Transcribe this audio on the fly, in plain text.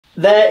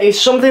There is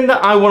something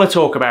that I want to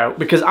talk about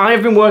because I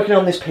have been working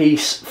on this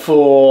piece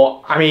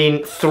for,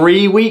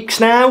 3 weeks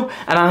now,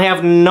 and I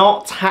have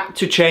not had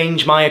to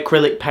change my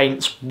acrylic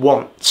paints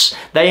once.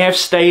 They have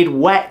stayed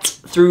wet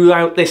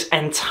throughout this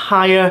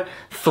entire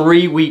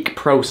 3-week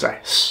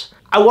process.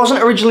 I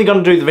wasn't originally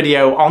going to do the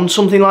video on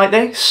something like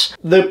this.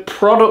 The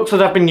product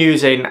that I've been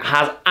using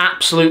has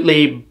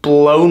absolutely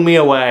blown me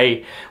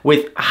away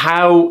with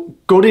how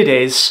good it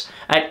is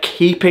at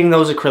keeping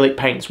those acrylic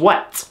paints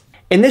wet.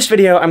 In this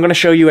video, I'm going to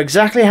show you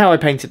exactly how I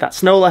painted that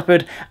snow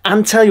leopard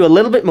and tell you a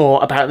little bit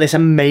more about this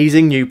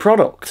amazing new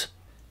product.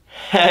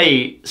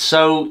 Hey,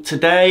 so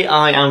today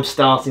I am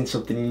starting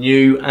something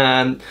new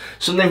and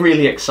something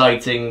really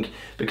exciting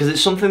because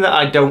it's something that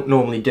I don't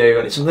normally do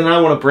and it's something I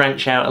want to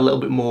branch out a little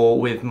bit more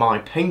with my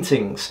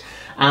paintings.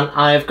 And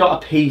I've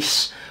got a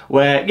piece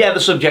where, yeah, the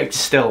subject is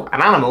still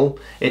an animal,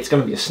 it's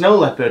going to be a snow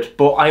leopard,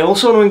 but I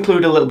also want to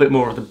include a little bit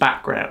more of the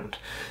background.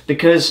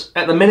 Because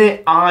at the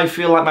minute I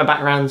feel like my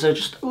backgrounds are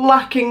just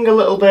lacking a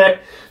little bit,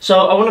 so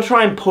I want to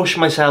try and push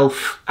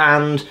myself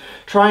and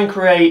try and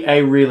create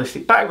a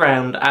realistic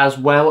background as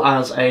well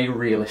as a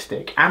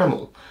realistic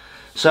animal.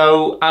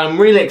 So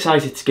I'm really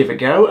excited to give it a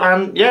go,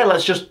 and yeah,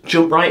 let's just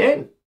jump right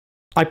in.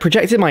 I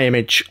projected my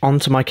image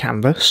onto my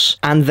canvas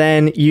and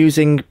then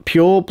using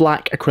pure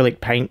black acrylic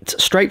paint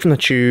straight from the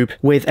tube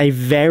with a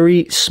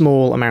very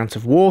small amount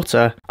of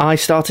water, I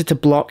started to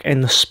block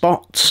in the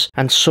spots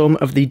and some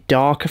of the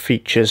darker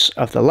features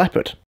of the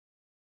leopard.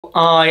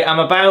 I am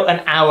about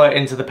an hour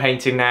into the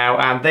painting now,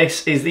 and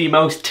this is the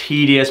most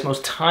tedious,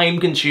 most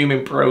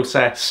time-consuming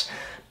process,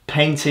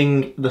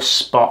 painting the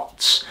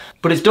spots.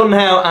 But it's done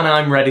now and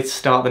I'm ready to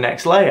start the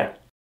next layer.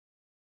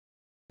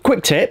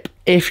 Quick tip,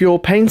 if you're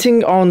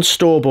painting on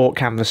store-bought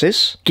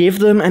canvases, give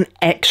them an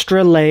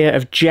extra layer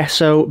of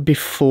gesso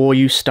before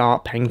you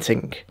start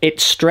painting. It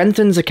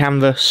strengthens the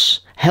canvas,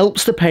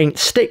 helps the paint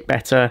stick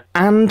better,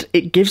 and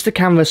it gives the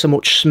canvas a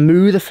much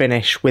smoother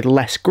finish with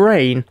less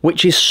grain,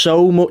 which is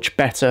so much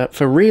better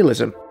for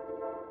realism.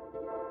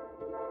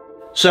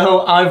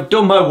 So I've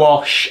done my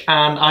wash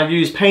and I've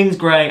used Payne's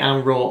Grey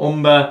and Raw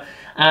Umber,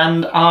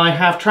 and I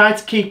have tried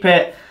to keep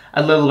it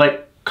a little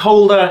bit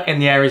colder in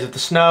the areas of the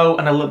snow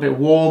and a little bit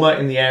warmer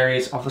in the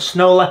areas of the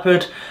snow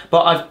leopard,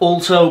 but I've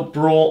also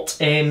brought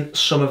in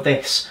some of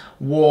this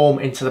warm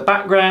into the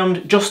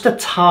background just to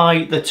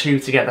tie the two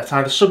together,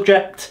 tie the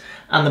subject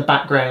and the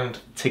background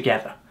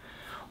together.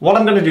 What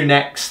I'm going to do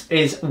next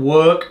is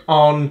work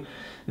on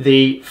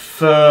the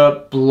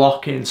fur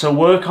blocking, so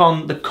work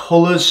on the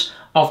colours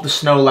of the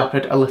snow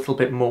leopard a little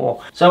bit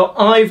more. So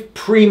I've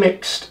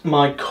pre-mixed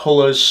my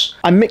colours.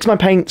 I mix my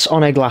paints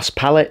on a glass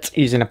palette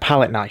using a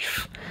palette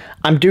knife.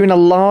 I'm doing a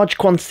large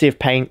quantity of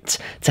paint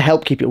to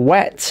help keep it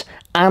wet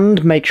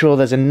and make sure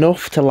there's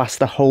enough to last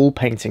the whole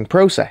painting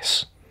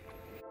process.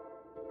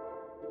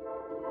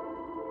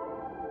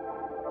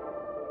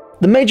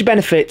 The major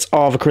benefit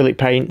of acrylic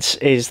paints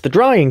is the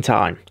drying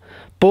time,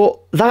 but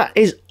that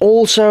is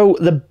also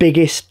the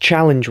biggest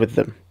challenge with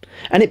them,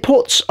 and it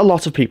puts a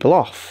lot of people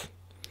off.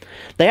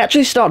 They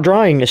actually start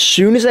drying as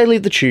soon as they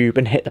leave the tube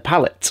and hit the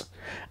palette.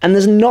 And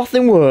there's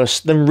nothing worse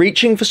than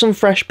reaching for some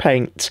fresh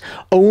paint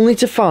only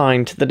to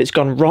find that it's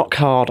gone rock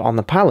hard on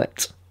the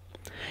palette.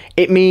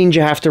 It means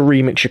you have to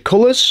remix your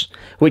colours,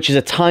 which is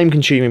a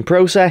time-consuming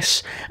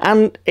process,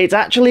 and it's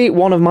actually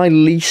one of my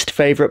least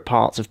favourite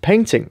parts of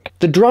painting.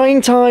 The drying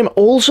time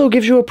also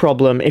gives you a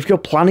problem if you're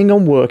planning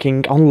on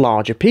working on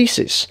larger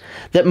pieces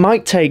that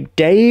might take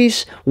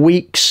days,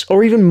 weeks,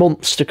 or even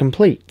months to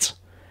complete.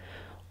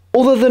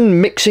 Other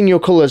than mixing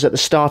your colours at the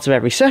start of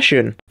every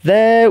session,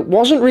 there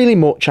wasn't really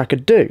much I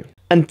could do,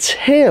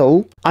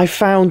 until I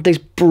found this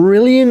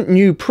brilliant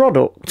new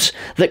product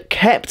that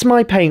kept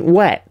my paint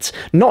wet,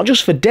 not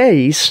just for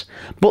days,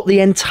 but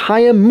the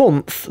entire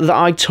month that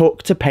I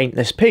took to paint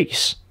this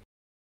piece.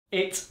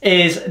 It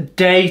is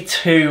day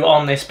 2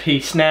 on this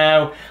piece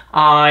now.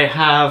 I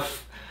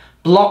have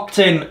blocked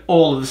in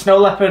all of the snow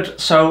leopard,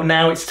 so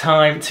now it's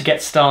time to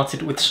get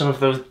started with some of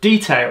those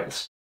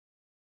details.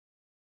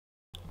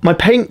 My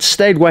paint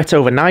stayed wet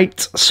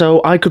overnight,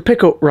 so I could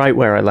pick up right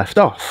where I left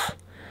off.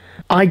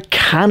 I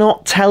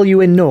cannot tell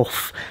you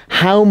enough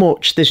how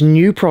much this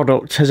new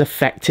product has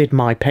affected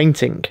my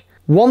painting.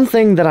 One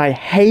thing that I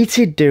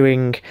hated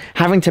doing,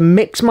 having to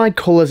mix my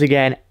colours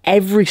again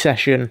every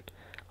session,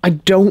 I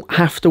don't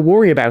have to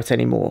worry about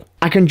anymore.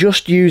 I can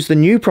just use the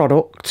new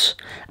product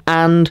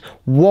and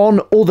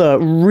one other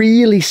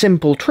really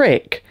simple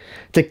trick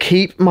to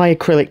keep my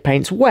acrylic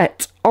paints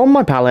wet on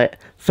my palette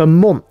for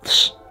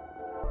months.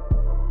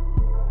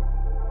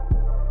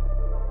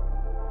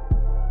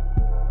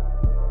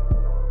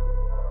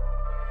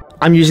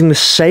 I'm using the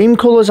same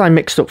colours I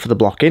mixed up for the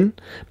blocking,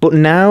 but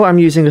now I'm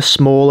using a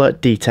smaller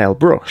detail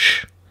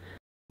brush.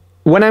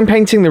 When I'm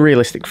painting the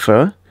realistic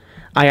fur,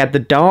 I add the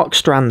dark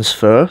strands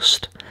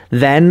first,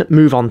 then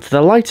move on to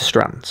the lighter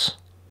strands.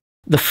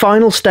 The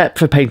final step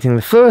for painting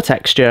the fur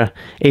texture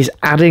is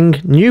adding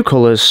new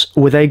colours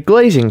with a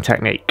glazing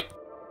technique.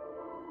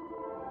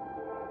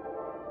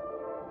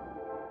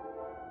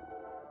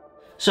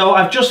 So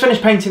I've just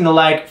finished painting the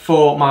leg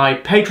for my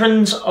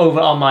patrons over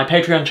on my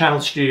Patreon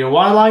channel, Studio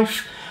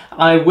Wildlife.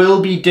 I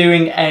will be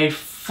doing a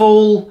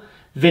full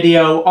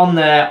video on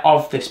there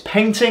of this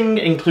painting,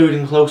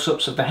 including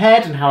close-ups of the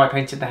head and how I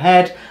painted the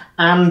head,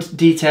 and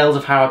details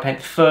of how I paint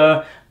the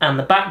fur and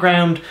the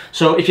background.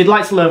 So if you'd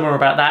like to learn more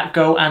about that,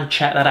 go and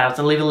check that out.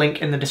 I'll leave a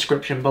link in the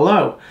description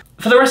below.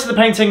 For the rest of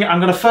the painting, I'm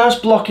going to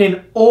first block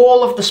in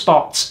all of the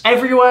spots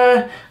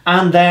everywhere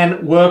and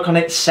then work on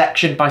it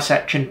section by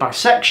section by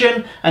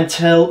section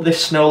until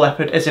this snow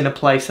leopard is in a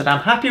place that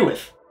I'm happy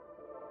with.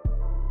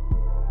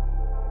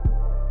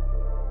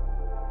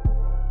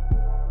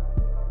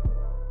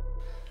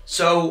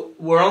 So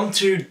we're on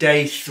to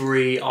day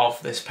 3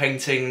 of this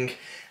painting,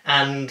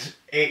 and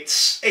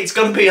it's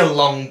going to be a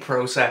long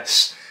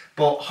process,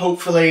 but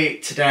hopefully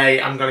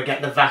today I'm going to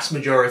get the vast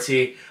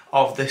majority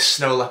of this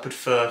snow leopard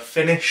fur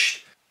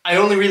finished. I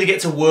only really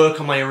get to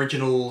work on my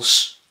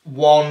originals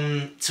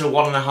 1 to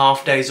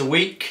 1.5 days a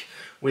week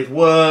with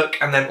work,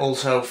 and then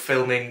also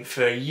filming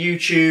for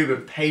YouTube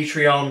and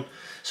Patreon,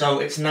 so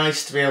it's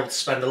nice to be able to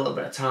spend a little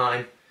bit of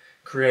time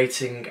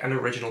creating an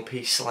original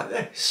piece like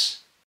this.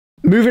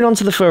 Moving on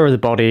to the fur of the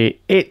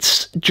body,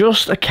 it's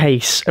just a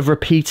case of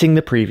repeating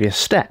the previous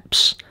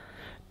steps.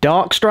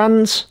 Dark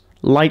strands,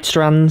 light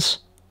strands,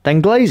 then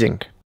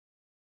glazing.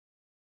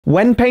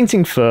 When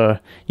painting fur,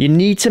 you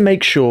need to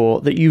make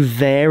sure that you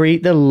vary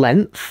the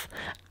length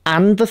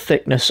and the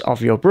thickness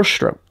of your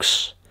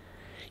brushstrokes.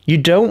 You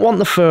don't want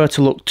the fur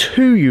to look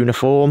too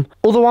uniform,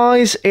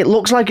 otherwise it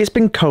looks like it's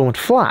been combed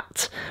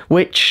flat,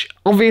 which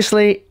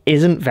obviously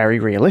isn't very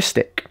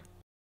realistic.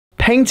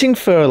 Painting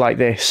fur like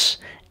this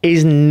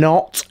is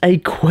not a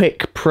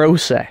quick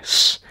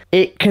process.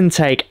 It can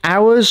take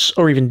hours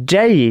or even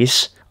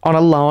days on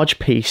a large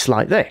piece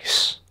like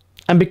this.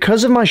 And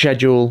because of my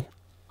schedule,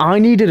 I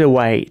needed a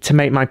way to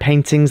make my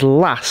paintings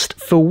last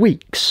for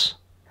weeks.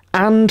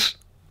 And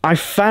I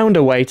found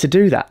a way to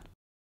do that.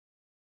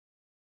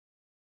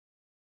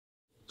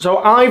 So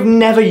I've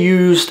never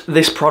used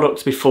this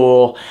product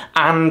before,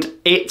 and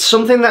it's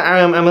something that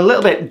I'm a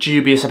little bit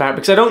dubious about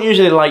because I don't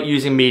usually like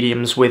using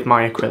mediums with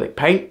my acrylic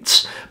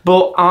paints,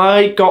 but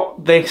I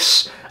got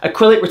this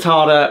acrylic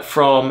retarder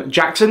from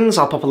Jackson's.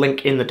 I'll pop a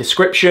link in the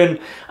description,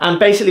 and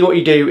basically what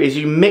you do is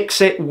you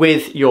mix it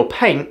with your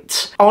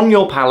paint on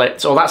your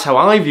palette, or that's how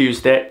I've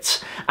used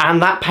it,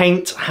 and that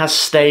paint has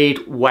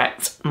stayed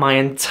wet my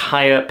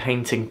entire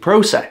painting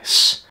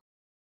process.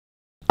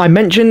 I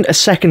mentioned a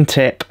second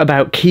tip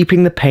about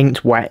keeping the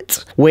paint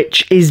wet,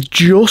 which is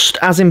just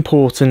as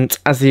important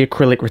as the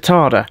acrylic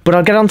retarder, but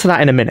I'll get onto that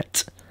in a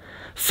minute.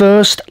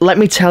 First, let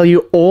me tell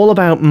you all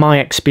about my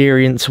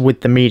experience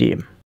with the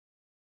medium.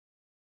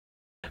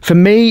 For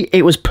me,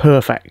 it was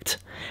perfect.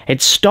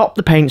 It stopped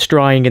the paints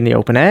drying in the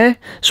open air,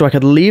 so I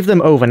could leave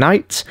them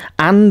overnight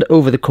and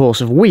over the course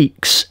of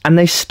weeks, and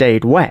they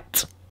stayed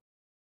wet.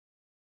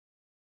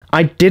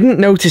 I didn't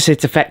notice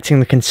it affecting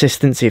the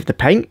consistency of the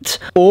paint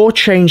or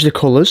change the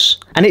colours,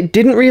 and it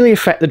didn't really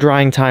affect the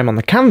drying time on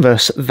the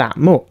canvas that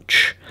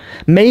much.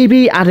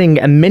 Maybe adding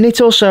a minute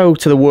or so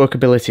to the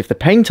workability of the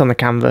paint on the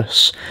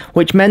canvas,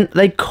 which meant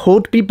they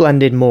could be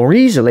blended more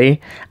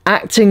easily,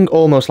 acting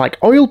almost like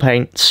oil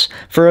paints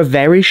for a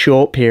very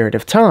short period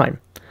of time.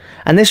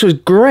 And this was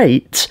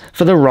great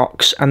for the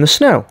rocks and the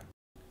snow.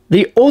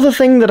 The other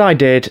thing that I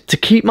did to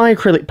keep my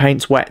acrylic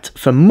paints wet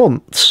for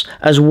months,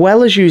 as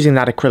well as using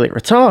that acrylic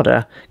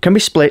retarder, can be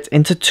split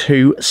into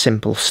 2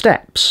 simple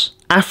steps.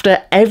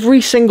 After every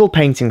single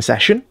painting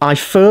session, I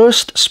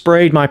first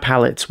sprayed my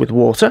palette with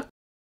water,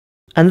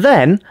 and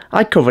then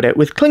I covered it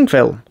with cling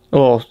film,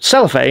 or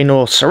cellophane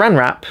or saran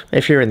wrap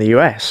if you're in the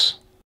US.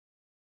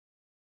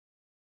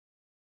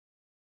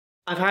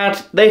 I've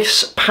had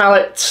this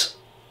palette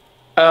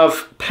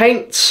of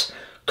paints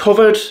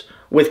covered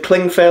with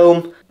cling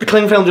film. The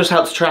cling film just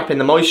helps trap in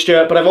the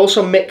moisture, but I've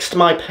also mixed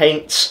my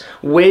paints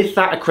with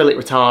that acrylic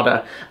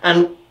retarder,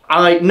 and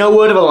no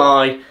word of a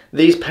lie,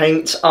 these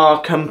paints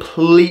are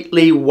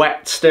completely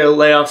wet still.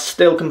 They are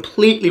still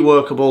completely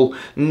workable.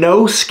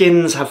 No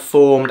skins have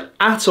formed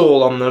at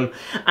all on them,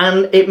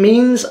 and it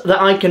means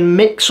that I can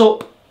mix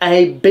up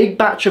a big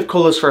batch of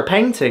colours for a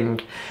painting,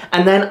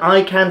 and then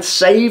I can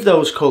save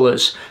those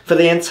colours for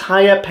the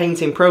entire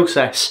painting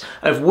process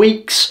of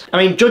weeks.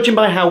 I mean, judging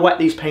by how wet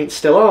these paints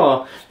still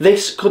are,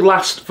 this could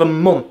last for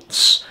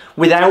months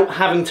without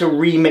having to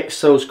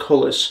remix those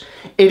colours.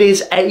 It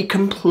is a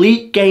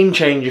complete game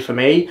changer for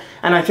me,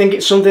 and I think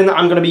it's something that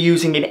I'm going to be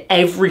using in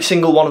every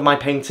single one of my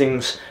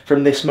paintings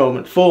from this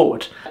moment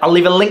forward. I'll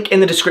leave a link in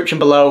the description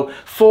below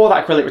for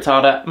that acrylic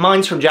retarder.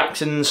 Mine's from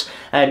Jackson's,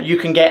 and you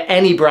can get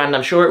any brand,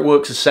 I'm sure it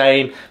works the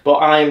same, but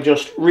I'm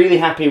just really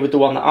happy with the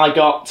one that I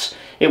got.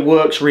 It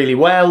works really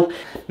well,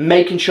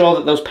 making sure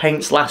that those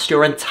paints last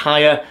your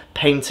entire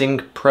painting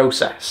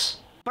process.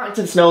 If Back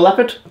to the snow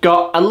leopard.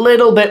 Got a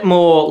little bit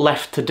more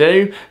left to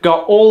do.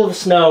 Got all of the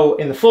snow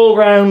in the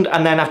foreground,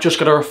 and then I've just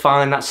got to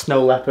refine that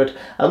snow leopard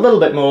a little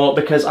bit more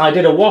because I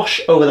did a wash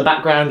over the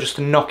background just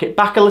to knock it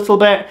back a little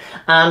bit,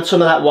 and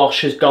some of that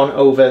wash has gone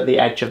over the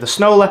edge of the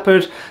snow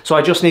leopard, so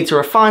I just need to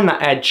refine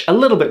that edge a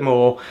little bit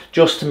more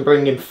just to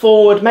bring him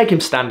forward, make him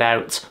stand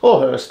out,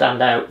 or her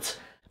stand out.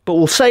 But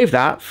we'll save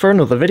that for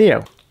another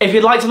video. If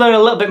you'd like to learn a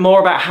little bit more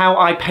about how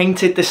I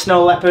painted this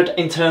snow leopard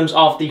in terms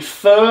of the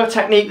fur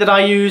technique that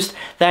I used,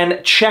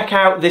 then check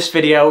out this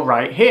video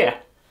right here.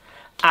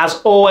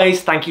 As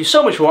always, thank you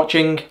so much for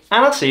watching,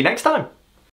 and I'll see you next time.